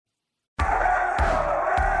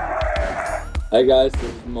Hi guys, this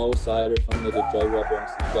is Mo Sider from the Detroit Red Wings.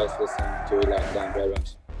 You guys listening to Locked On Red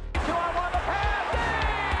Wings.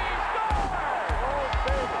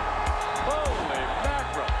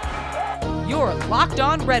 You're Locked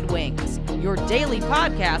On Red Wings, your daily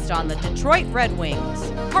podcast on the Detroit Red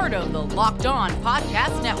Wings. Part of the Locked On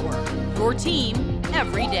Podcast Network, your team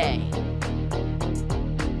every day.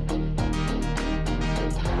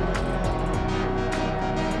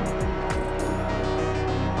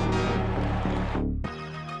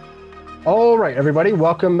 All right, everybody,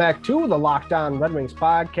 welcome back to the Locked On Red Wings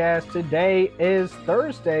podcast. Today is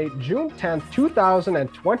Thursday, June 10th,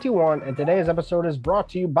 2021, and today's episode is brought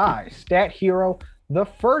to you by Stat Hero, the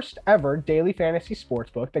first ever daily fantasy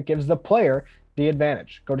sportsbook that gives the player the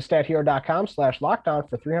advantage. Go to stathero.com/lockedon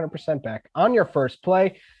for 300% back on your first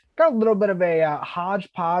play. Got a little bit of a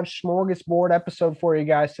hodgepodge smorgasbord episode for you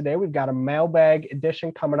guys today. We've got a mailbag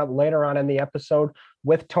edition coming up later on in the episode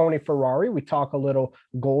with Tony Ferrari. We talk a little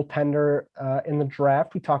goaltender in the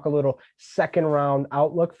draft. We talk a little second round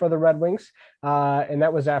outlook for the Red Wings. And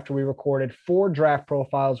that was after we recorded 4 draft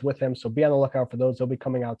profiles with him. So be on the lookout for those. They'll be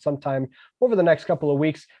coming out sometime over the next couple of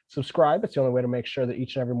weeks. Subscribe. It's the only way to make sure that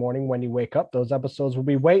each and every morning when you wake up, those episodes will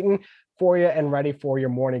be waiting for you and ready for your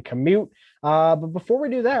morning commute. But before we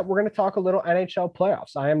do that, we're going to talk a little NHL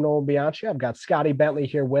playoffs. I am Noel Bianchi. I've got Scotty Bentley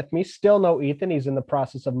here with me. Still no Ethan. He's in the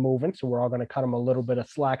process of moving, so we're all going to cut him a little bit of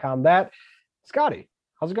slack on that. Scotty,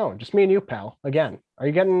 how's it going? Just me and you, pal. Again, are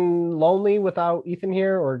you getting lonely without Ethan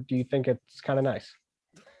here, or do you think it's kind of nice?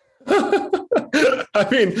 I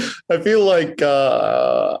mean, I feel like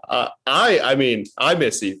I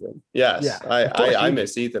miss Ethan. Yes, yeah, I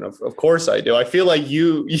miss Ethan. Of course I do. I feel like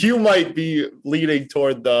you might be leaning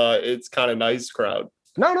toward the it's kind of nice crowd.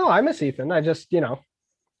 No, I miss Ethan. I just,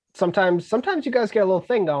 sometimes you guys get a little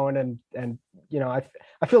thing going and I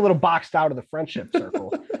feel a little boxed out of the friendship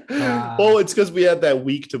circle. Well, it's because we had that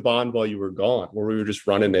week to bond while you were gone, where we were just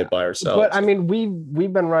running it by ourselves. But I mean,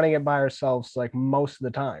 we've been running it by ourselves like most of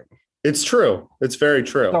the time. It's true. It's very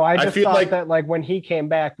true. So I feel like that, like when he came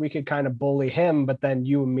back, we could kind of bully him, but then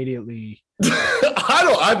you immediately.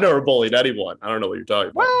 I've never bullied anyone. I don't know what you're talking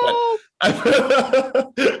about. Well,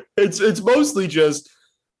 but it's mostly just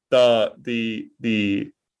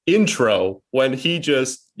the intro when he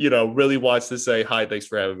just really wants to say hi, thanks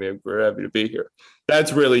for having me, we're happy to be here.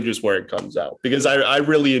 That's really just where it comes out, because I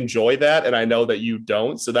really enjoy that, and I know that you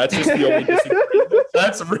don't. So that's just the only disagreement.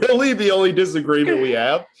 That's really the only disagreement we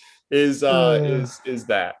have. Is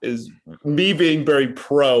me being very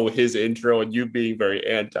pro his intro and you being very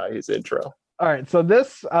anti his intro. All right, so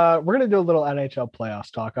this we're gonna do a little NHL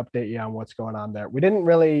playoffs talk, update you on what's going on there. We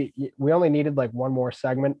only needed like one more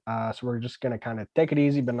segment, so we're just gonna kind of take it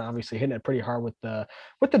easy, but obviously hitting it pretty hard with the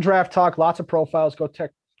draft talk. Lots of profiles. Go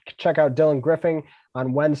check out Dylan Griffin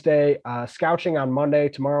on Wednesday, Scouching on Monday.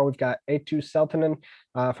 Tomorrow we've got A2 Seltinen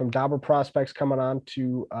from Dobber Prospects coming on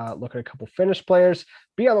to look at a couple Finnish players.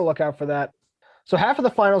 Be on the lookout for that. So half of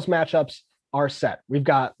the finals matchups are set. We've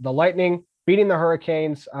got the Lightning beating the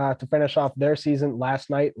Hurricanes to finish off their season last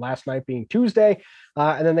night being Tuesday,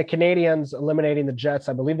 and then the Canadiens eliminating the Jets.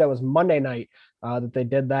 I believe that was Monday night that they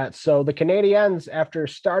did that. So the Canadiens, after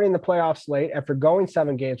starting the playoffs late, after going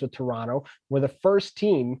 7 games with Toronto, were the first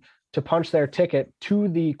team to punch their ticket to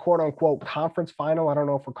the quote-unquote conference final. I don't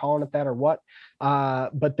know if we're calling it that or what,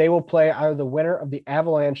 but they will play either the winner of the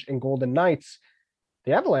Avalanche and Golden Knights.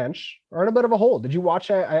 The Avalanche are in a bit of a hole. Did you watch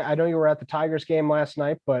it? I know you were at the Tigers game last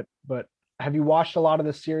night, but have you watched a lot of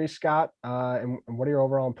this series, Scott? And what are your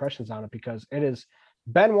overall impressions on it? Because it has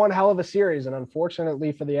been one hell of a series, and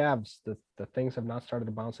unfortunately for the Avs, the things have not started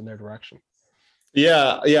to bounce in their direction.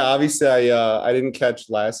 Yeah. Obviously, I didn't catch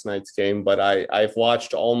last night's game, but I've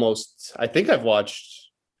watched I think I've watched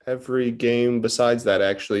every game besides that.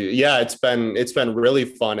 Actually, yeah, it's been really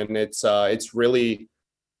fun, and it's really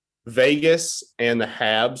Vegas and the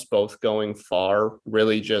Habs both going far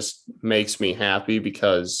really just makes me happy,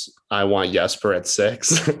 because I want Jesper at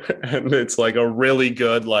 6, and it's like a really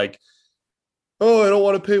good oh, I don't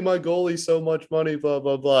want to pay my goalie so much money, blah,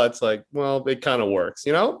 blah, blah. It's like, well, it kind of works,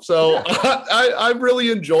 So yeah. I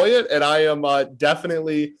really enjoy it. And I am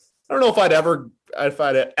definitely, I don't know if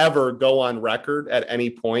I'd ever go on record at any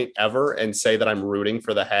point ever and say that I'm rooting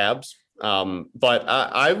for the Habs. But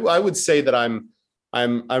I would say that I'm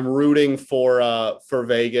rooting for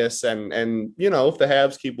Vegas, and if the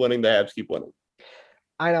Habs keep winning, the Habs keep winning.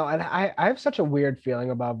 I know, and I have such a weird feeling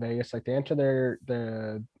about Vegas. Like, they enter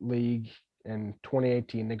the league in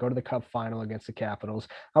 2018. They go to the Cup final against the Capitals.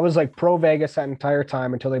 I was like pro Vegas that entire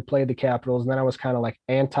time until they played the Capitals, and then I was kind of like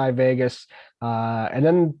anti Vegas. And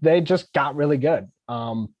then they just got really good.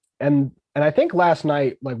 And And I think last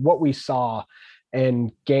night, like what we saw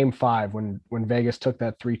in game 5 when Vegas took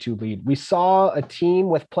that 3-2 lead, we saw a team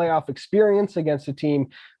with playoff experience against a team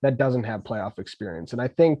that doesn't have playoff experience. And I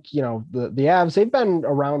think, the Avs, they've been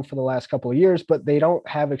around for the last couple of years, but they don't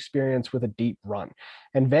have experience with a deep run.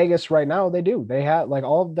 And Vegas right now, they do. They have, like,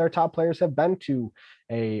 all of their top players have been to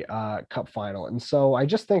a cup final. And so I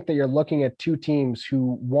just think that you're looking at two teams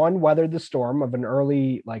who, one, weathered the storm of an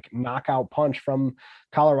early like knockout punch from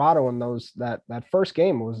Colorado in that first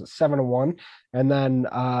game. It was 7-1. And then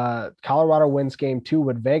Colorado wins game 2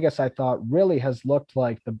 with Vegas, I thought really has looked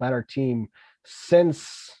like the better team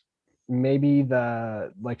since maybe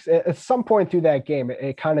at some point through that game,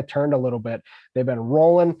 it kind of turned a little bit. They've been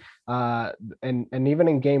rolling. And even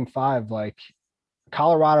in game 5, like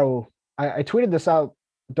Colorado, I tweeted this out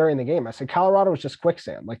during the game. I said Colorado was just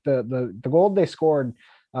quicksand. Like the goal they scored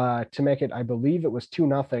to make it, I believe it was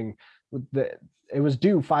 2-0. It was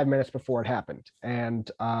due 5 minutes before it happened, and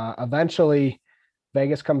eventually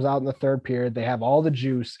Vegas comes out in the third period. They have all the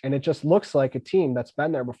juice, and it just looks like a team that's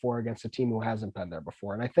been there before against a team who hasn't been there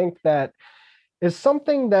before. And I think that is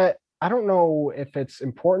something that I don't know if it's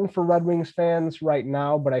important for Red Wings fans right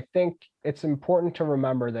now, but I think it's important to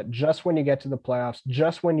remember that just when you get to the playoffs,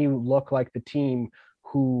 just when you look like the team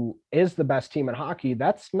who is the best team in hockey,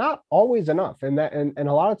 that's not always enough. And a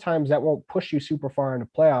lot of times that won't push you super far into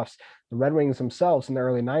playoffs. The Red Wings themselves in the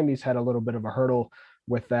early 90s had a little bit of a hurdle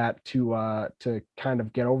with that to kind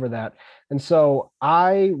of get over that. And so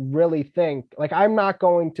I really think, like, I'm not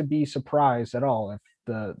going to be surprised at all if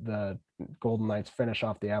the Golden Knights finish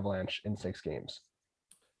off the Avalanche in 6 games.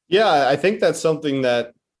 Yeah, I think that's something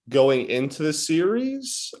that going into the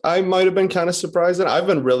series, I might have been kind of surprised at. I've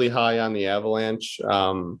been really high on the Avalanche,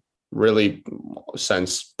 really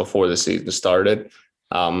since before the season started.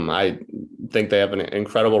 I think they have an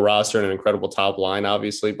incredible roster and an incredible top line,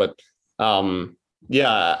 obviously. But I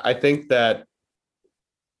think that,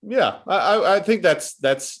 I think that's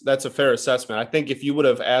a fair assessment. I think if you would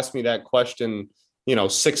have asked me that question,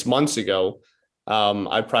 6 months ago,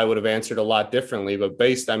 I probably would have answered a lot differently, but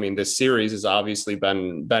this series has obviously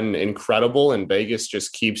been incredible, and Vegas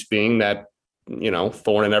just keeps being that,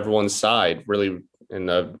 thorn in everyone's side, really, in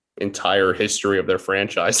the entire history of their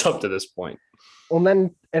franchise up to this point. Well,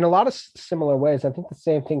 then in a lot of similar ways, I think the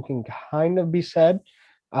same thing can kind of be said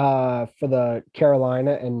for the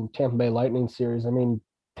Carolina and Tampa Bay Lightning series. I mean,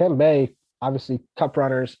 Tampa Bay, obviously cup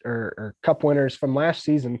runners or cup winners from last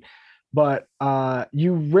season, but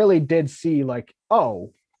you really did see like,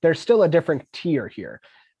 oh, there's still a different tier here.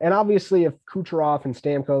 And obviously if Kucherov and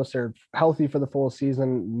Stamkos are healthy for the full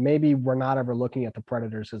season, maybe we're not ever looking at the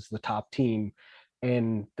Predators as the top team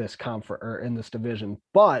in this conference or in this division.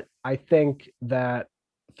 But I think that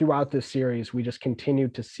throughout this series, we just continue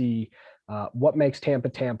to see what makes Tampa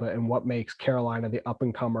and what makes Carolina the up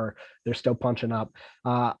and comer. They're still punching up.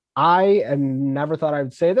 I never thought I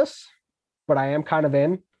would say this, but I am kind of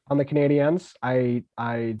in on the Canadiens. I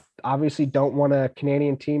obviously don't want a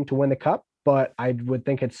Canadian team to win the cup, but I would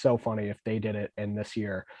think it's so funny if they did it in this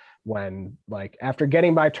year when, like, after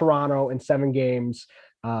getting by Toronto in 7 games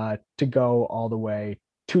to go all the way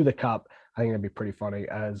to the cup, I think it'd be pretty funny,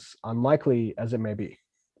 as unlikely as it may be.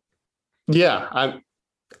 Yeah,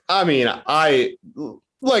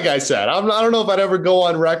 like I said, I don't know if I'd ever go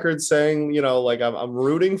on record saying, I'm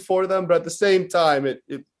rooting for them, but at the same time,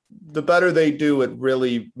 the better they do, it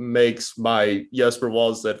really makes my Jesper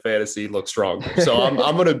Wallstedt fantasy look stronger. So I'm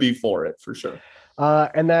going to be for it for sure.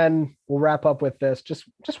 And then we'll wrap up with this. Just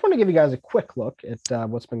want to give you guys a quick look at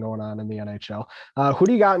what's been going on in the NHL. Who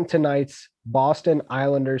do you got in tonight's Boston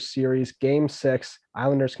Islanders series, Game 6?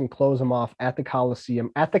 Islanders can close them off at the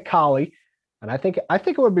Coliseum, at the Collie. And I think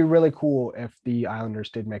it would be really cool if the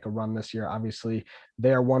Islanders did make a run this year. Obviously,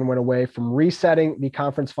 they are 1 win away from resetting the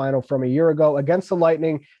conference final from a year ago against the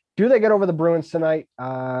Lightning. Do they get over the Bruins tonight? What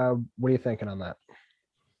are you thinking on that?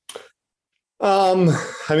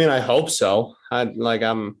 I hope so.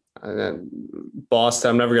 Boston.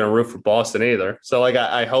 I'm never going to root for Boston either. So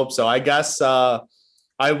I hope so. I guess I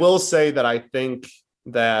will say that I think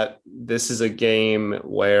that this is a game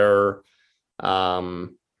where I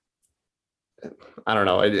don't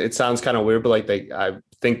know. It sounds kind of weird, but I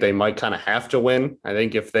think they might kind of have to win. I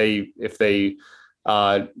think if they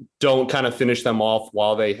don't kind of finish them off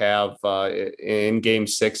while they have in Game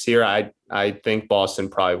 6 here, I think Boston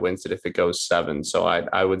probably wins it if it goes 7. So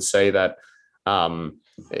I would say that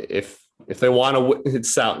if they want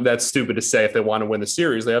to, that's stupid to say. If they want to win the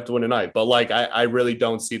series, they have to win tonight. But I really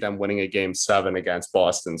don't see them winning a Game 7 against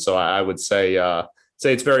Boston. So I would say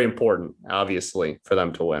it's very important, obviously, for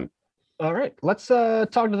them to win. All right, let's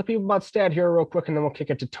talk to the people about Stat Hero real quick, and then we'll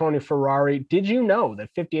kick it to Tony Ferrari. Did you know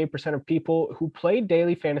that 58% of people who play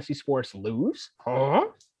daily fantasy sports lose? Huh?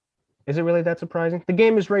 Is it really that surprising? The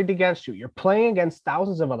game is rigged against you. You're playing against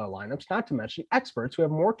thousands of other lineups, not to mention experts who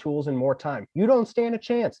have more tools and more time. You don't stand a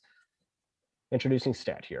chance. Introducing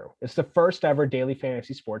Stat Hero. It's the first ever daily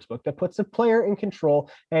fantasy sports book that puts the player in control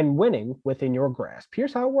and winning within your grasp.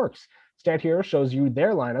 Here's how it works. Stat Hero shows you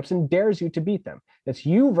their lineups and dares you to beat them. It's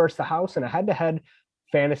you versus the house in a head-to-head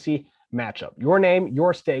fantasy matchup. Your name,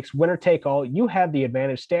 your stakes, winner take all. You have the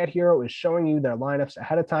advantage. Stat Hero is showing you their lineups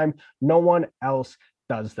ahead of time. No one else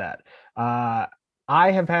does that. I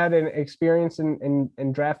have had an experience in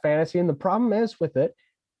draft fantasy, and the problem is with it,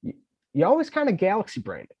 you always kind of galaxy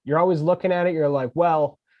brain. You're always looking at it. You're like,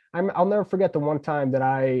 well, I'll never forget the one time that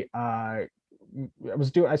I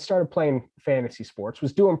started playing fantasy sports,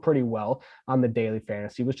 was doing pretty well on the daily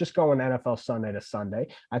fantasy, was just going NFL Sunday to Sunday.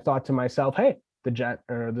 I thought to myself, hey, the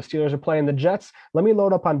Steelers are playing the Jets. Let me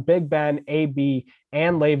load up on Big Ben, AB,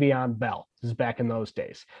 and Le'Veon Bell. This is back in those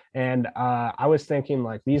days. And I was thinking,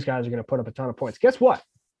 like, these guys are going to put up a ton of points. Guess what?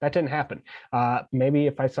 That didn't happen. Maybe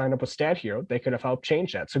if I signed up with Stat Hero, they could have helped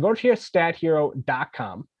change that. So go to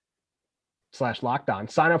stathero.com/lockedon,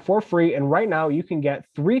 sign up for free. And right now you can get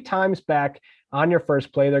 3 times back on your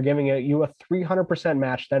first play. They're giving you a 300%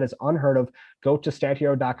 match. That is unheard of. Go to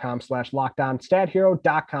stathero.com/lockedon,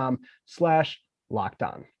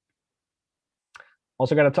 stathero.com/lockedon.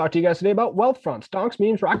 Also got to talk to you guys today about Wealthfront. Stonks,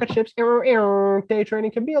 memes, rocket ships, day trading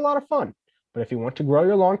can be a lot of fun. But if you want to grow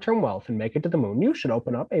your long-term wealth and make it to the moon, you should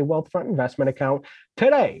open up a Wealthfront investment account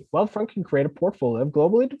today. Wealthfront can create a portfolio of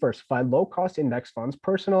globally diversified, low-cost index funds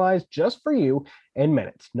personalized just for you in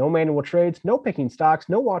minutes. No manual trades, no picking stocks,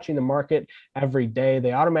 no watching the market every day.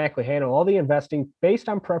 They automatically handle all the investing based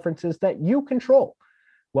on preferences that you control.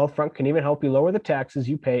 Wealthfront can even help you lower the taxes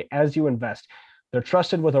you pay as you invest. They're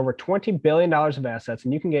trusted with over $20 billion of assets,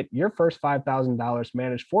 and you can get your first $5,000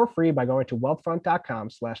 managed for free by going to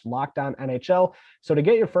wealthfront.com/lockedonnhl. So to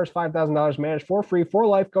get your first $5,000 managed for free for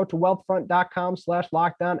life, go to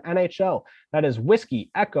wealthfront.com/lockedonnhl. That is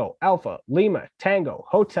Whiskey, Echo, Alpha, Lima, Tango,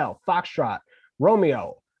 Hotel, Foxtrot,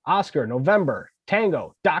 Romeo, Oscar, November,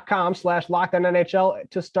 Tango.com/lockedonnhl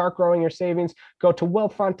to start growing your savings. Go to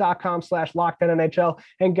wealthfront.com/lockedonnhl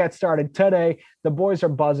and get started today. The boys are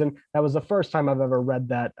buzzing. That was the first time I've ever read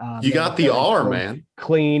that. You got the R, man.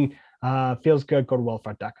 Clean. Feels good. Go to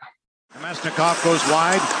wealthfront.com. Mesnikov goes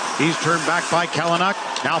wide. He's turned back by Kelenic.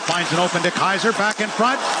 Now finds an open to Kaiser. Back in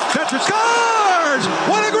front. Stetcher scores!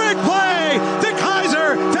 What a great play! To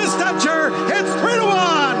Kaiser, to Stetcher. It's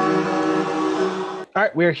 3-1. All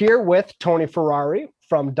right, we're here with Tony Ferrari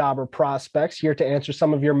from Dauber Prospects, here to answer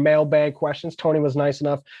some of your mailbag questions. Tony was nice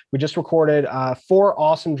enough. We just recorded 4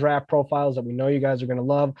 awesome draft profiles that we know you guys are going to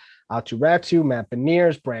love. Atu Ratu, Matt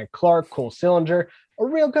Beniers, Brant Clark, Cole Sillinger. A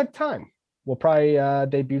real good time. We'll probably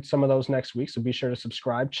debut some of those next week, so be sure to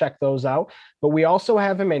subscribe. Check those out. But we also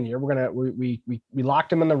have him in here. We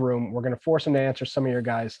locked him in the room. We're gonna force him to answer some of your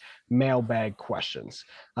guys' mailbag questions.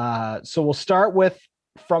 So we'll start with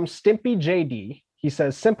from Stimpy JD. He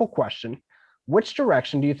says, simple question. Which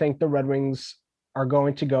direction do you think the Red Wings are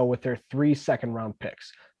going to go with their 3 second-round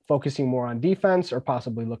picks? Focusing more on defense or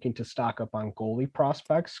possibly looking to stock up on goalie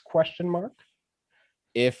prospects? ?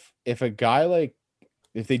 If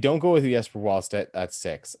they don't go with Jesper Wallstedt at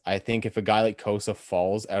 6, I think if a guy like Kosa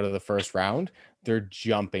falls out of the first round, they're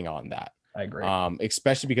jumping on that. I agree.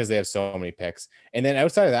 Especially because they have so many picks. And then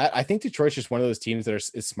outside of that, I think Detroit's just one of those teams that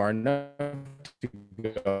is smart enough to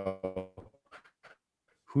go,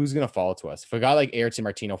 who's going to fall to us? If a guy like Ayrton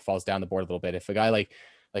Martino falls down the board a little bit, if a guy like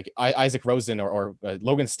Isaac Rosen or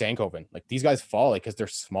Logan Stankoven, like these guys fall because they're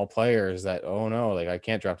small players that, oh no, like I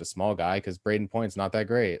can't draft a small guy because Braden Point's not that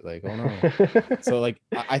great. Like, oh no. So like,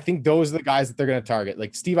 I think those are the guys that they're going to target.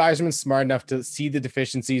 Like Steve Yzerman's smart enough to see the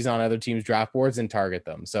deficiencies on other teams' draft boards and target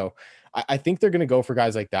them. So I think they're going to go for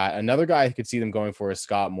guys like that. Another guy I could see them going for is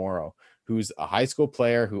Scott Morrow, who's a high school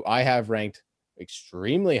player who I have ranked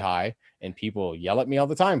extremely high, and people yell at me all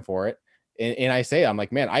the time for it. And I say, I'm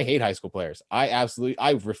like, man, I hate high school players. I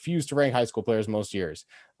refuse to rank high school players most years.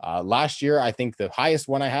 Last year, I think the highest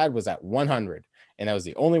one I had was at 100, and that was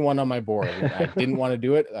the only one on my board. I didn't want to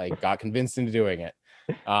do it. I got convinced into doing it.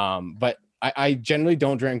 But I generally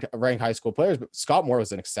don't rank high school players, but Scott Moore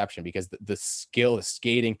was an exception because the skill, the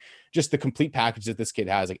skating, just the complete package that this kid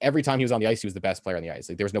has. Like every time he was on the ice, he was the best player on the ice.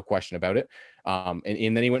 Like there was no question about it. And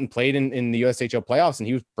then he went and played in the USHL playoffs, and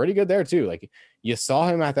he was pretty good there too. Like you saw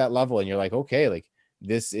him at that level, and you're like, okay, like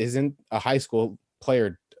this isn't a high school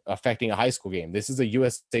player affecting a high school game. This is a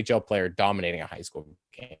USHL player dominating a high school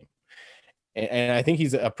game. And I think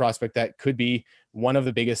he's a prospect that could be one of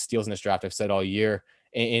the biggest steals in this draft. I've said all year.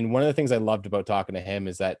 And one of the things I loved about talking to him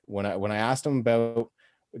is that when I asked him about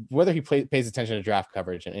whether he pays attention to draft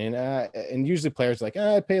coverage, and usually players are like,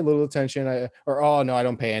 I pay a little attention, or oh no, I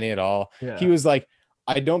don't pay any at all. Yeah. He was like,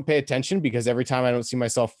 I don't pay attention because every time I don't see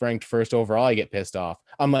myself ranked first overall, I get pissed off.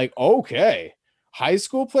 I'm like, okay, high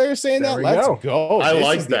school player saying There that, we let's go. go. I This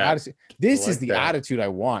like is the that. attitude. This I is like the that. attitude I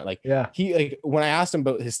want. Like, Yeah. when I asked him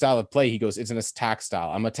about his style of play, he goes, it's an attack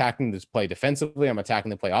style. I'm attacking this play defensively. I'm attacking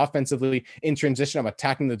the play offensively. In transition, I'm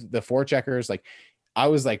attacking the forecheckers. Like, I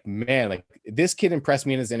was like, man, like this kid impressed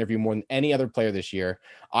me in his interview more than any other player this year.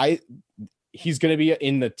 He's going to be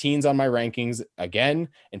in the teens on my rankings again,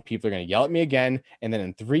 and people are going to yell at me again. And then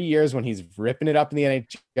in 3 years, when he's ripping it up in the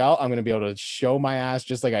NHL, I'm going to be able to show my ass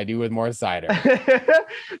just like I do with Moritz Seider.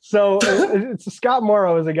 So it's Scott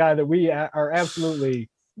Morrow is a guy that we are absolutely.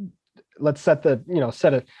 Let's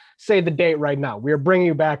say the date right now. We are bringing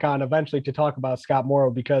you back on eventually to talk about Scott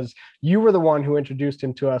Morrow because you were the one who introduced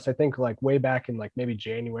him to us. I think like way back in like maybe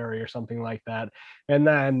January or something like that. And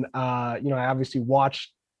then I obviously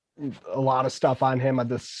watched a lot of stuff on him,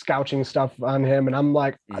 the scouting stuff on him, and I'm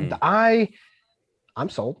like, I'm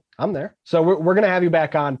sold. I'm there. So we're gonna have you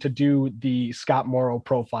back on to do the Scott Morrow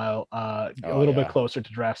profile a little bit closer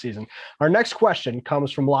to draft season. Our next question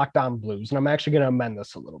comes from Locked On Blues, and I'm actually gonna amend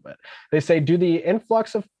this a little bit. They say, do the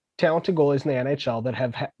influx of talented goalies in the NHL that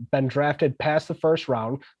have been drafted past the first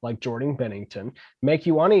round, like Jordan Binnington, make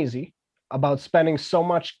you uneasy about spending so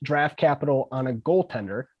much draft capital on a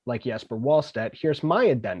goaltender like Jesper Wallstedt? Here's my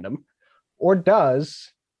addendum. Or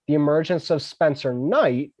does the emergence of Spencer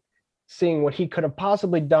Knight, seeing what he could have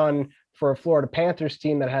possibly done for a Florida Panthers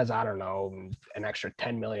team that has, I don't know, an extra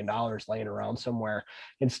 $10 million laying around somewhere,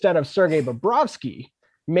 instead of Sergei Bobrovsky,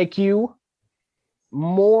 make you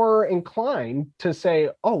more inclined to say,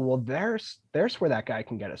 oh, well, there's where that guy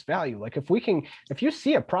can get us value. Like if you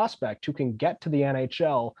see a prospect who can get to the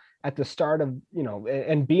NHL at the start of,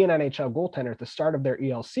 and be an NHL goaltender at the start of their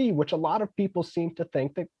ELC, which a lot of people seem to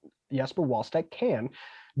think that Jesper Wallstedt can,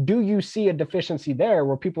 do you see a deficiency there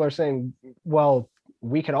where people are saying, well,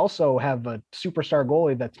 we could also have a superstar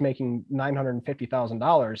goalie that's making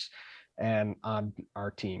 $950,000 and on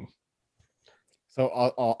our team? So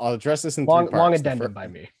I'll address this in long three parts. addendum by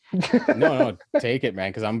me. No, take it, man,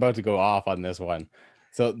 because I'm about to go off on this one.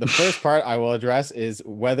 So the first part I will address is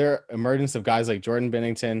whether emergence of guys like Jordan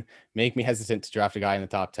Binnington make me hesitant to draft a guy in the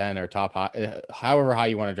top 10 or top high, however high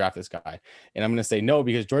you want to draft this guy. And I'm going to say no,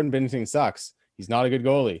 because Jordan Binnington sucks. He's not a good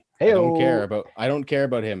goalie. Hey-o. I don't care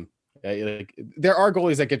about him. Like, there are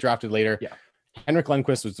goalies that get drafted later. Yeah. Henrik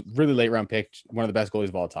Lundqvist was really late round pick, one of the best goalies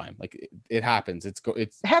of all time. Like, it happens. It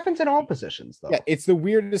happens in all positions, though. Yeah, it's the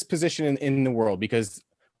weirdest position in the world because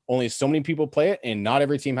only so many people play it, and not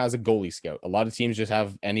every team has a goalie scout. A lot of teams just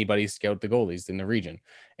have anybody scout the goalies in the region.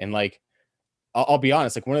 And like, I'll be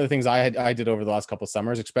honest, like one of the things I did over the last couple of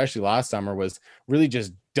summers, especially last summer, was really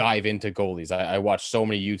just dive into goalies. I watched so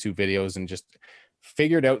many YouTube videos and just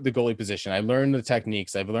figured out the goalie position. I learned the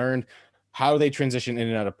techniques. I've learned how they transition in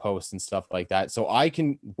and out of posts and stuff like that. So I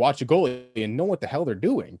can watch a goalie and know what the hell they're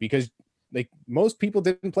doing, because like most people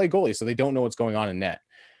didn't play goalie, so they don't know what's going on in net.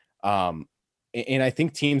 And I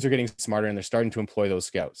think teams are getting smarter and they're starting to employ those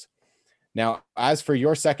scouts. Now, as for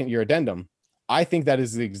your second year addendum, I think that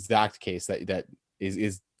is the exact case that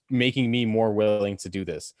is making me more willing to do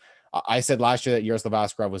this. I said last year that Yaroslav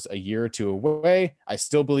Askarov was a year or two away. I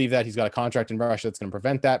still believe that he's got a contract in Russia that's going to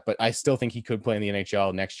prevent that, but I still think he could play in the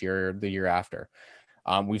NHL next year or the year after.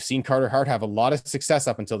 We've seen Carter Hart have a lot of success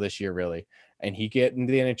up until this year, really, and he get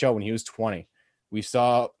into the NHL when he was 20. We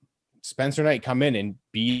saw Spencer Knight come in and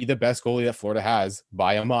be the best goalie that Florida has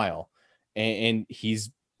by a mile, and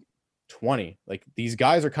he's 20. Like, these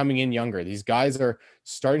guys are coming in younger. These guys are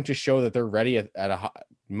starting to show that they're ready at a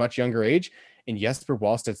much younger age. And Jesper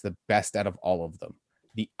Wallstedt's the best out of all of them,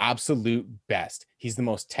 the absolute best. He's the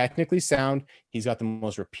most technically sound. He's got the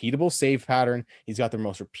most repeatable save pattern. He's got the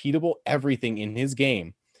most repeatable everything in his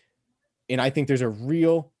game. And I think there's a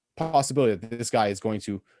real possibility that this guy is going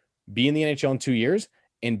to be in the NHL in 2 years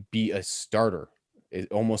and be a starter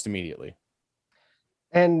almost immediately.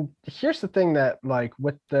 And here's the thing that, like,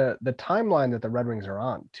 with the timeline that the Red Wings are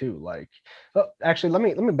on too, like, actually, let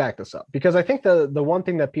me back this up, because I think the one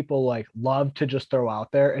thing that people like love to just throw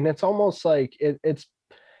out there, and it's almost like it's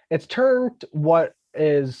turned what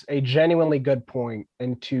is a genuinely good point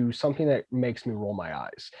into something that makes me roll my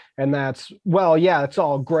eyes. And that's, well, yeah, it's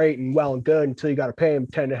all great and well and good until you got to pay him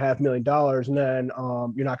 $10.5 million, and then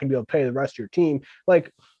you're not going to be able to pay the rest of your team.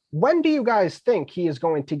 Like, when do you guys think he is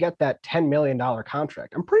going to get that $10 million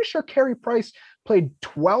contract? I'm pretty sure Carey Price played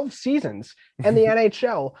 12 seasons in the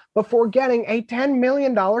NHL before getting a $10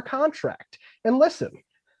 million contract. And listen,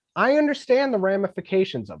 I understand the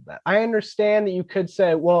ramifications of that. I understand that you could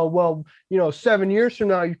say, well, 7 years from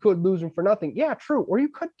now, you could lose him for nothing. Yeah, true. Or you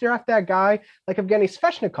could draft that guy like Evgeny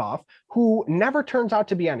Svechnikov, who never turns out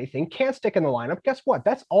to be anything, can't stick in the lineup. Guess what?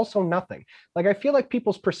 That's also nothing. Like, I feel like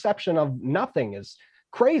people's perception of nothing is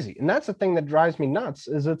crazy. And that's the thing that drives me nuts,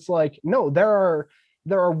 is it's like, no, there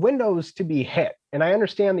are windows to be hit. And I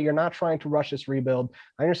understand that you're not trying to rush this rebuild.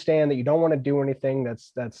 I understand that you don't want to do anything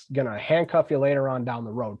that's going to handcuff you later on down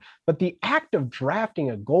the road. But the act of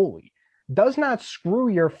drafting a goalie does not screw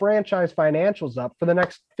your franchise financials up for the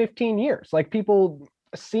next 15 years. Like, people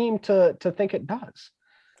seem to think it does.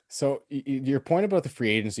 So your point about the free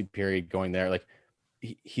agency period going there, like,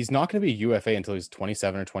 he's not going to be a UFA until he's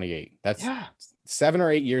 27 or 28. That's 7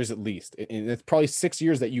 or 8 years at least. And it's probably 6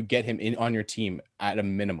 years that you get him in on your team at a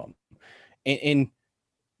minimum. And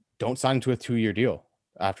don't sign him to a 2-year deal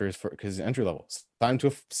after his entry level. Sign him to a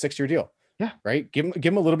 6-year deal. Yeah. Right. Give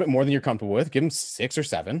him a little bit more than you're comfortable with. Give him 6 or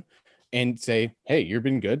 7 and say, hey, you've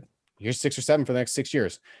been good. Here's 6 or 7 for the next 6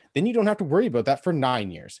 years. Then you don't have to worry about that for 9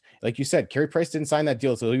 years. Like you said, Carey Price didn't sign that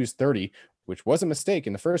deal until he was 30, which was a mistake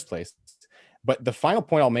in the first place. But the final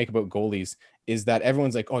point I'll make about goalies is that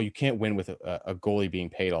everyone's like, oh, you can't win with a goalie being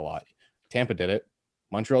paid a lot. Tampa did it.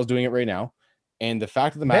 Montreal's doing it right now. And the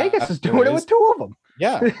fact of the matter, Vegas is doing it with 2 of them.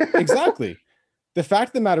 Yeah, exactly. The fact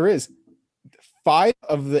of the matter is 5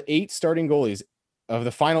 of the 8 starting goalies, of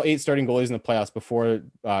the final 8 starting goalies in the playoffs before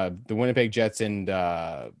the Winnipeg Jets and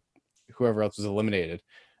whoever else was eliminated,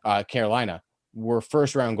 Carolina, were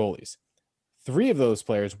first-round goalies. 3 of those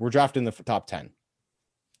players were drafted in the top 10.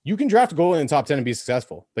 You can draft a goalie in the top 10 and be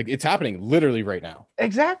successful. Like, it's happening literally right now.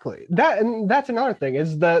 Exactly. That's another thing,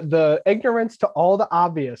 is the ignorance to all the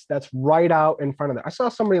obvious that's right out in front of them. I saw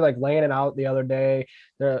somebody like laying it out the other day,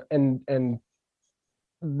 and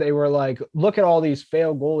they were like, look at all these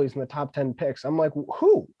failed goalies in the top 10 picks. I'm like,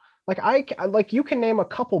 who? Like, you can name a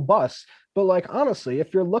couple busts, but like, honestly,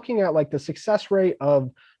 if you're looking at like the success rate of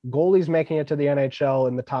goalies making it to the NHL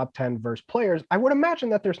in the top 10 versus players, I would imagine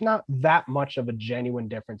that there's not that much of a genuine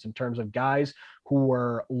difference in terms of guys who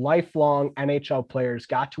were lifelong NHL players,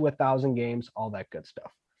 got to 1,000 games, all that good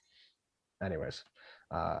stuff. Anyways,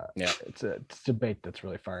 it's a debate that's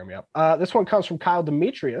really firing me up. This one comes from Kyle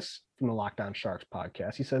Demetrius from the Locked On Sharks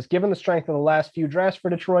podcast. He says, given the strength of the last few drafts for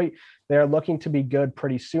Detroit, they are looking to be good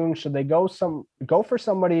pretty soon. Should they go for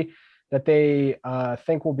somebody that they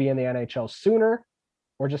think will be in the NHL sooner,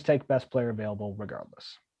 or just take best player available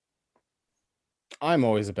regardless? I'm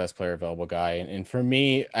always the best player available guy. And for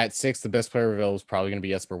me, at 6, the best player available is probably going to be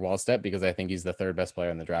Jesper Wallstedt, because I think he's the 3rd best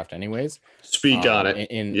player in the draft anyways. Speak on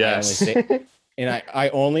it. Yes. I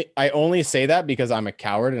only say that because I'm a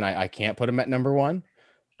coward and I can't put him at number 1.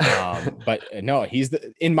 But no,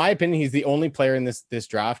 in my opinion, he's the only player in this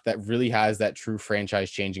draft that really has that true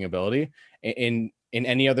franchise changing ability. In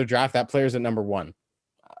any other draft, that player's at number 1.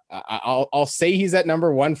 I'll say he's at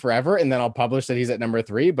number 1 forever, and then I'll publish that he's at number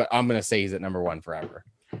 3, but I'm going to say he's at number 1 forever.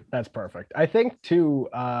 That's perfect. I think too,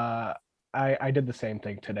 I did the same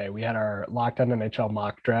thing today. We had our Locked On NHL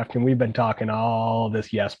mock draft, and we've been talking all this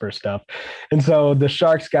Jesper stuff. And so the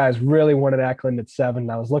Sharks guys really wanted Eklund at 7.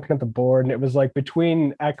 I was looking at the board, and it was like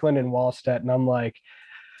between Eklund and Wallstedt, and I'm like,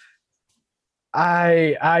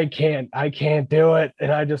 I can't do it. And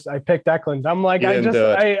I picked Eklund. I'm like, I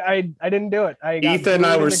didn't do it. Ethan and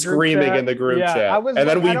I were screaming in the group chat. And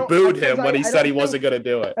then we booed him when he said he wasn't going to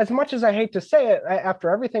do it. As much as I hate to say it, after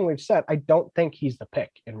everything we've said, I don't think he's the pick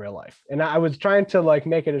in real life. And I was trying to like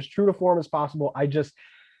make it as true to form as possible.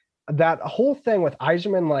 That whole thing with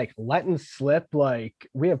Yzerman, like letting slip, like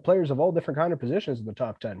we have players of all different kind of positions in the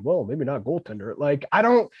top 10. Well, maybe not goaltender. Like,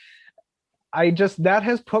 that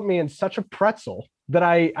has put me in such a pretzel that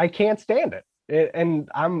I can't stand it. And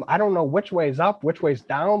I don't know which way's up, which way's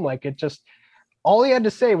down. Like, it just, all he had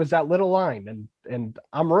to say was that little line, and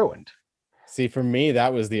I'm ruined. See, for me,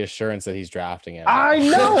 that was the assurance that he's drafting him. I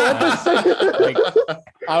know.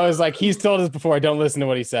 I was like, he's told us before, I don't listen to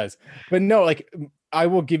what he says. But no, like, I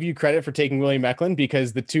will give you credit for taking William Eklund,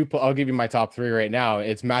 because I'll give you my top 3 right now.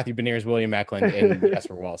 It's Matthew Beniers, William Eklund, and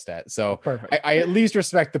Jesper Wallstedt. So I at least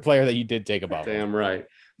respect the player that you did take above him. Damn right.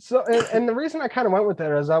 So, and the reason I kind of went with it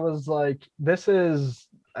is I was like,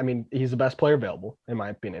 he's the best player available, in my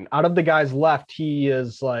opinion. Out of the guys left, he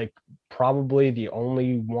is like probably the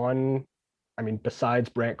only one, besides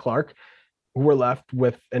Brandt Clark, who were left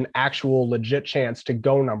with an actual legit chance to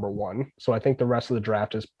go number 1. So I think the rest of the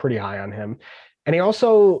draft is pretty high on him. And he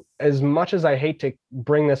also, as much as I hate to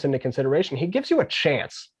bring this into consideration, he gives you a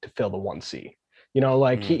chance to fill the 1C.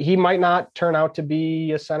 Like he might not turn out to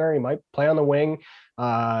be a center. He might play on the wing.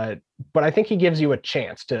 But I think he gives you a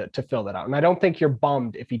chance to fill that out. And I don't think you're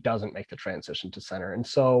bummed if he doesn't make the transition to center. And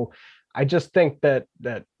so I just think that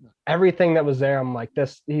everything that was there, I'm like,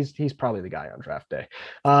 he's probably the guy on draft day.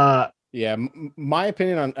 Yeah, my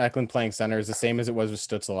opinion on Eklund playing center is the same as it was with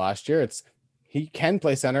Stützle last year. He can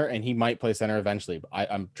play center and he might play center eventually.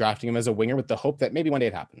 But I'm drafting him as a winger with the hope that maybe one day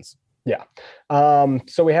it happens. Yeah.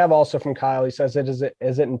 So we have also from Kyle, he says, is it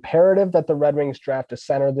imperative that the Red Wings draft a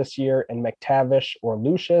center this year in McTavish or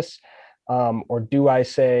Lucius? Or do I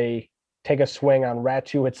say take a swing on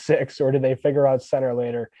Ratu at 6, or do they figure out center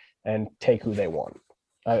later and take who they want?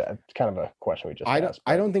 It's kind of a question we just asked.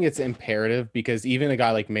 I don't think it's imperative, because even a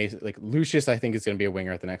guy like Mason, like Lucius, I think is going to be a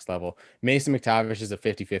winger at the next level. Mason McTavish is a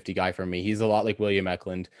 50-50 guy for me. He's a lot like William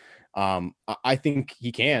Eklund. I think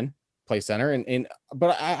he can play center,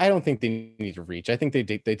 but I don't think they need to reach. I think they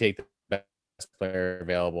take the best player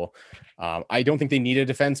available. I don't think they need a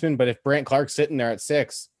defenseman, but if Brandt Clark's sitting there at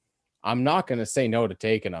 6, I'm not going to say no to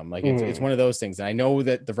taking him. Like it's one of those things. And I know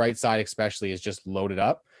that the right side especially is just loaded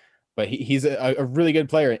up, but he's a really good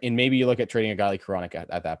player. And maybe you look at trading a guy like Hronek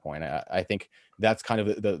at that point. I think that's kind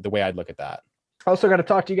of the way I'd look at that. Also got to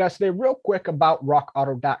talk to you guys today real quick about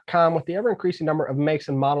rockauto.com. With the ever-increasing number of makes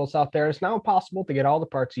and models out there, it's now impossible to get all the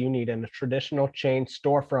parts you need in a traditional chain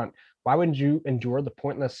storefront. Why wouldn't you endure the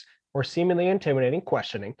pointless or seemingly intimidating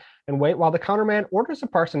questioning and wait while the counterman orders the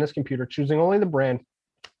parts in his computer, choosing only the brand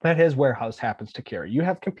that his warehouse happens to carry? You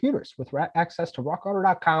have computers with access to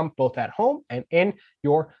rockauto.com, both at home and in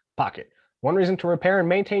your pocket. One reason to repair and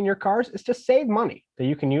maintain your cars is to save money that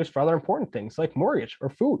you can use for other important things like mortgage or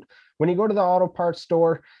food. When you go to the auto parts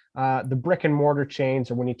store, the brick and mortar chains,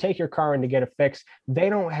 or when you take your car in to get it fixed, they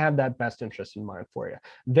don't have that best interest in mind for you.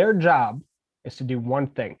 Their job is to do one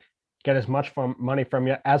thing: get as much money from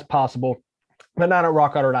you as possible, but not at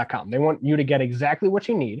rockauto.com. They want you to get exactly what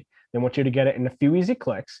you need. They want you to get it in a few easy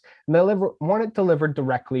clicks, and they want it delivered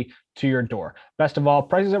directly to your door. Best of all,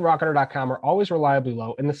 prices at rockauto.com are always reliably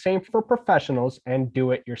low, and the same for professionals and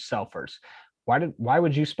do-it-yourselfers. Why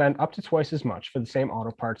would you spend up to twice as much for the same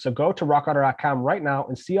auto parts? So go to rockauto.com right now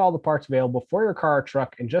and see all the parts available for your car or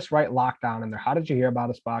truck, and just write "Lockdown" in their "How did you hear about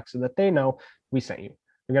us" box so that they know we sent you.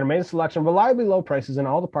 You're going to make a selection of reliably low prices and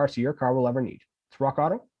all the parts that your car will ever need. It's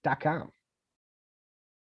rockauto.com.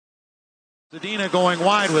 Zadina going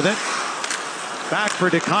wide with it. Back for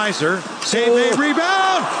DeKeyser. Save made,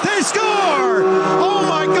 rebound. They score! Oh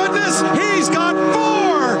my goodness! He's got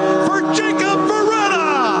 4 for Jacob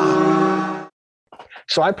Beretta!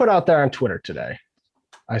 So I put out there on Twitter today,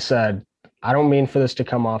 I said, I don't mean for this to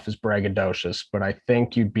come off as braggadocious, but I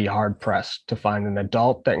think you'd be hard-pressed to find an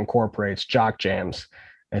adult that incorporates jock jams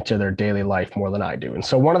into their daily life more than I do. And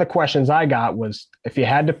so one of the questions I got was, if you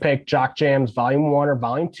had to pick Jock Jams Volume 1 or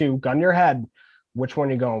Volume 2, gun to your head, which one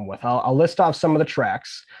are you going with? I'll list off some of the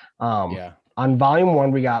tracks. On Volume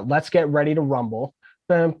 1, we got Let's Get Ready to Rumble.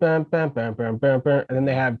 Bum, bum, bum, bum, bum, bum, bum. And then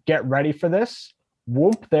they have Get Ready for This.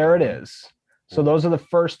 Whoop, there it is. So those are the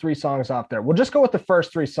first 3 songs off there. We'll just go with the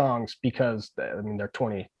first 3 songs because, they're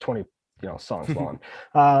 20 songs long.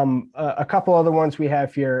 A couple other ones we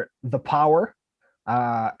have here: The Power,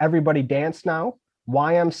 Everybody Dance Now,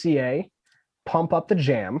 YMCA, Pump Up the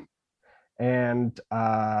Jam, and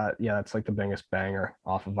that's like the biggest banger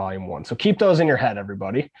off of Volume 1. So keep those in your head,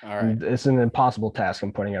 everybody. All right. It's an impossible task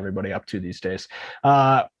I'm putting everybody up to these days.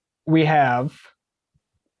 We have,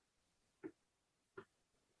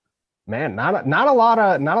 man, not a lot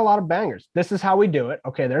of bangers. This Is How We Do It.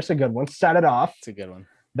 Okay, there's a good one. Set It Off. It's a good one.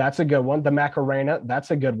 That's a good one. The Macarena.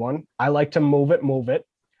 That's a good one. I Like to Move It, Move It.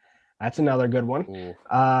 That's another good one. Ooh.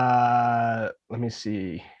 Let me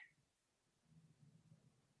see.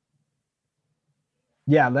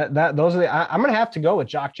 Yeah, those are I'm gonna have to go with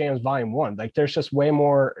Jock Jams Volume 1. Like, there's just way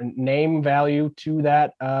more name value to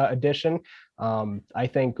that edition. I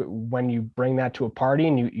think when you bring that to a party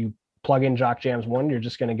and you plug in Jock Jams 1, you're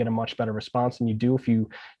just gonna get a much better response than you do if you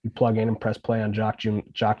plug in and press play on Jock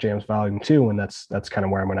Jams Volume 2. And that's kind of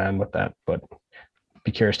where I'm gonna end with that. But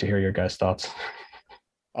be curious to hear your guys' thoughts.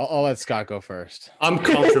 I'll let Scott go first. I'm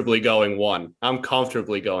comfortably going 1.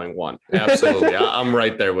 Absolutely. I'm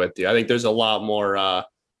right there with you. I think there's a lot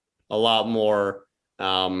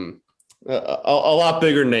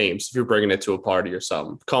bigger names if you're bringing it to a party or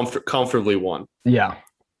something. Comfortably 1. Yeah.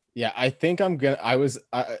 Yeah, I think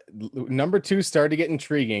number 2 started to get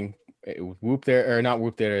intriguing. Whoop there, or not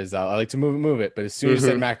whoop there is I Like to Move It. But as soon as you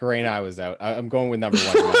said Macarena, I was out. I'm going with number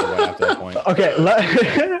 1 after that point. Okay,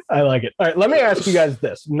 I like it. All right, let me ask you guys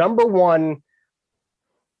this. Number 1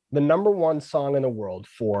 the number one song in the world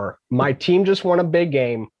for my team just won a big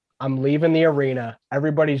game. I'm leaving the arena.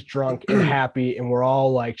 Everybody's drunk and happy, and we're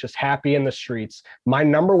all like just happy in the streets. My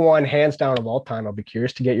number one, hands down of all time, I'll be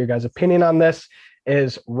curious to get your guys' opinion on this,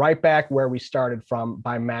 is Right Back Where We Started From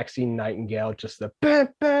by Maxine Nightingale. Just the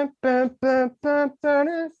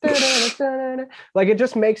like, it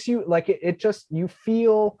just makes you like it just, you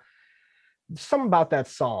feel something about that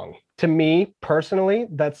song. To me personally,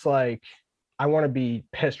 that's like, I want to be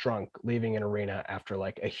pissed drunk leaving an arena after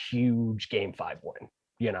like a huge Game 5 win,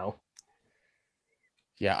 you know?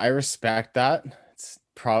 Yeah, I respect that.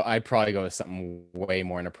 I'd probably go with something way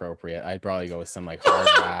more inappropriate. I'd probably go with some like hard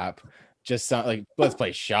rap. Just something like, let's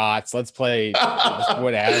play shots. Let's play just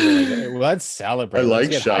whatever. Let's celebrate. I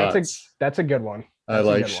like Let's shots. That's a good one. I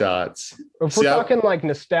like shots. If we're talking like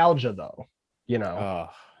nostalgia though, you know,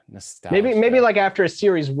 nostalgia. maybe like after a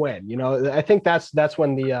series win, you know, I think that's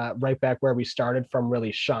when the Right Back Where We Started From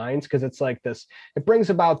really shines, because it's like this, it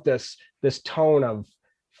brings about this tone of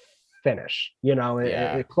finish, you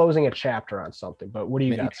know, closing a chapter on something. But what do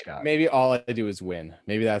you got, Scott? Maybe all I do is win.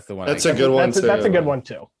 Maybe that's the one. That's a good one too. That's a good one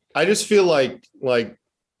too. I just feel like,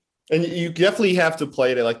 and you definitely have to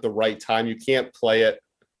play it at like the right time. You can't play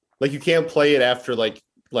it after like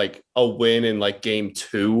a win in like game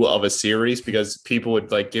 2 of a series, because people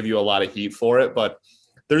would like give you a lot of heat for it. But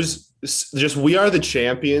there's just, We Are the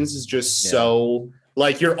Champions is just so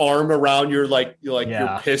like your arm around your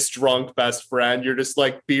your pissed drunk best friend. You're just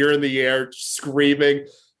like beer in the air, screaming.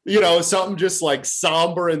 You know, something just like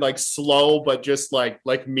somber and like slow, but just like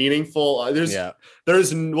meaningful.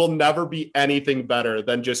 Will never be anything better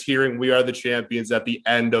than just hearing "We Are the Champions" at the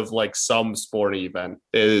end of like some sporting event.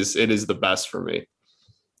 It is the best for me.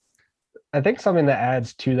 I think something that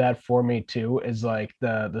adds to that for me too is like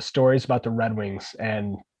the stories about the Red Wings,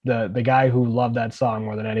 and the guy who loved that song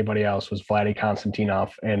more than anybody else was Vladdy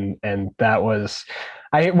Konstantinov, and that was.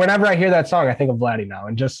 Whenever I hear that song, I think of Vladdy now,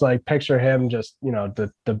 and just like picture him, just, you know,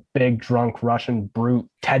 the big drunk Russian brute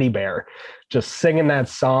teddy bear, just singing that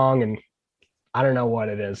song. And I don't know what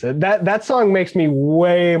it is. That song makes me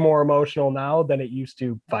way more emotional now than it used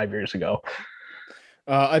to 5 years ago.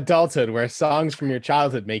 Adulthood, where songs from your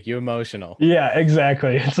childhood make you emotional. Yeah,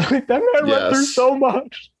 exactly. It's like that man went through so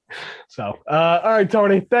much. So, all right,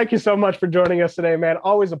 Tony, thank you so much for joining us today, man.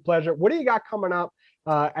 Always a pleasure. What do you got coming up?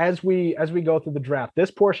 As we go through the draft? This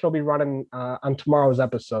portion will be running on tomorrow's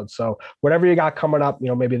episode. So whatever you got coming up, you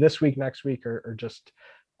know, maybe this week, next week, or just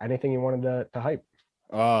anything you wanted to hype.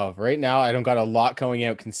 Oh, right now I don't got a lot going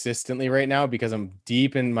out consistently right now, because I'm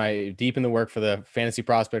deep in the work for the fantasy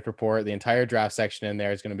prospect report. The entire draft section in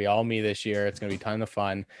there is going to be all me this year. It's going to be a ton of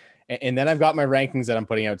fun. And then I've got my rankings that I'm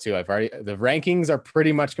putting out too. The rankings are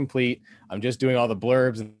pretty much complete. I'm just doing all the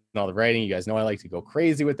blurbs and all the writing. You guys know I like to go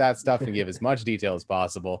crazy with that stuff and give as much detail as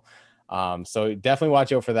possible. So definitely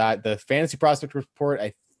watch out for that. The fantasy prospect report,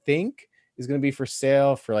 I think, is going to be for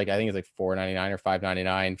sale for I think it's like $4.99 or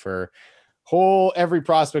 $5.99 for every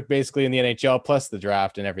prospect basically in the NHL, plus the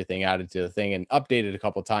draft and everything added to the thing and updated a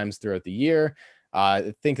couple times throughout the year.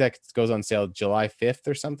 I think that goes on sale July 5th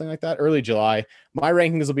or something like that, early July. My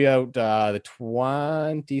rankings will be out the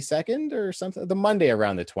 22nd or something, the Monday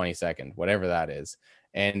around the 22nd, whatever that is.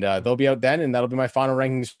 And they'll be out then, and that'll be my final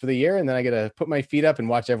rankings for the year. And then I get to put my feet up and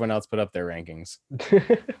watch everyone else put up their rankings.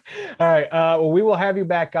 All right. Well, we will have you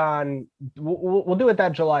back on. We'll do it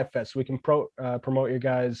that July 5th, so we can promote you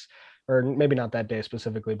guys, or maybe not that day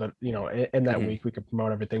specifically, but you know, in that week we could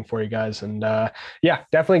promote everything for you guys. And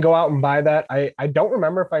definitely go out and buy that. I don't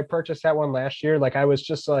remember if I purchased that one last year. Like I was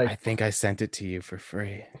just like, I think I sent it to you for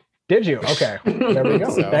free. Did you? Okay. There we go.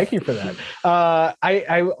 Thank you for that.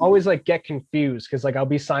 I always like get confused because like I'll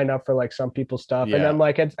be signed up for like some people's stuff. And then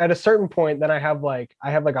like at a certain point, then I have like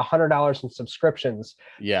 $100 in subscriptions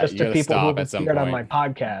just to people who have appeared on my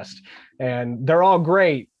podcast, and they're all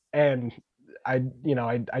great. And I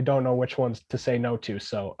don't know which ones to say no to.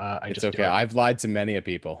 So it's okay. I've lied to many of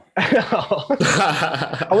people.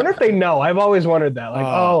 I wonder if they know. I've always wondered that.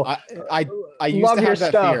 Like, I used to have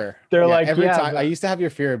that fear. They're like, every time I used to have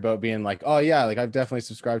your fear about being like, oh yeah, like I've definitely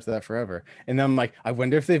subscribed to that forever. And then I'm like, I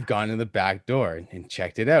wonder if they've gone in the back door and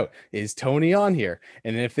checked it out. Is Tony on here?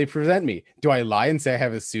 And if they present me, do I lie and say I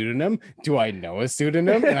have a pseudonym? Do I know a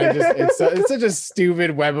pseudonym? And it's such a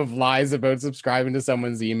stupid web of lies about subscribing to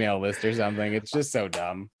someone's email list or something. It's just so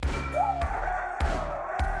dumb.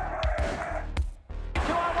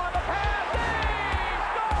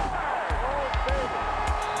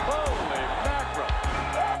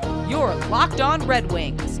 You're Locked On Red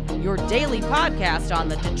Wings, your daily podcast on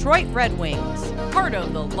the Detroit Red Wings, part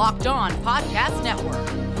of the Locked On Podcast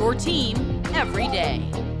Network, your team every day.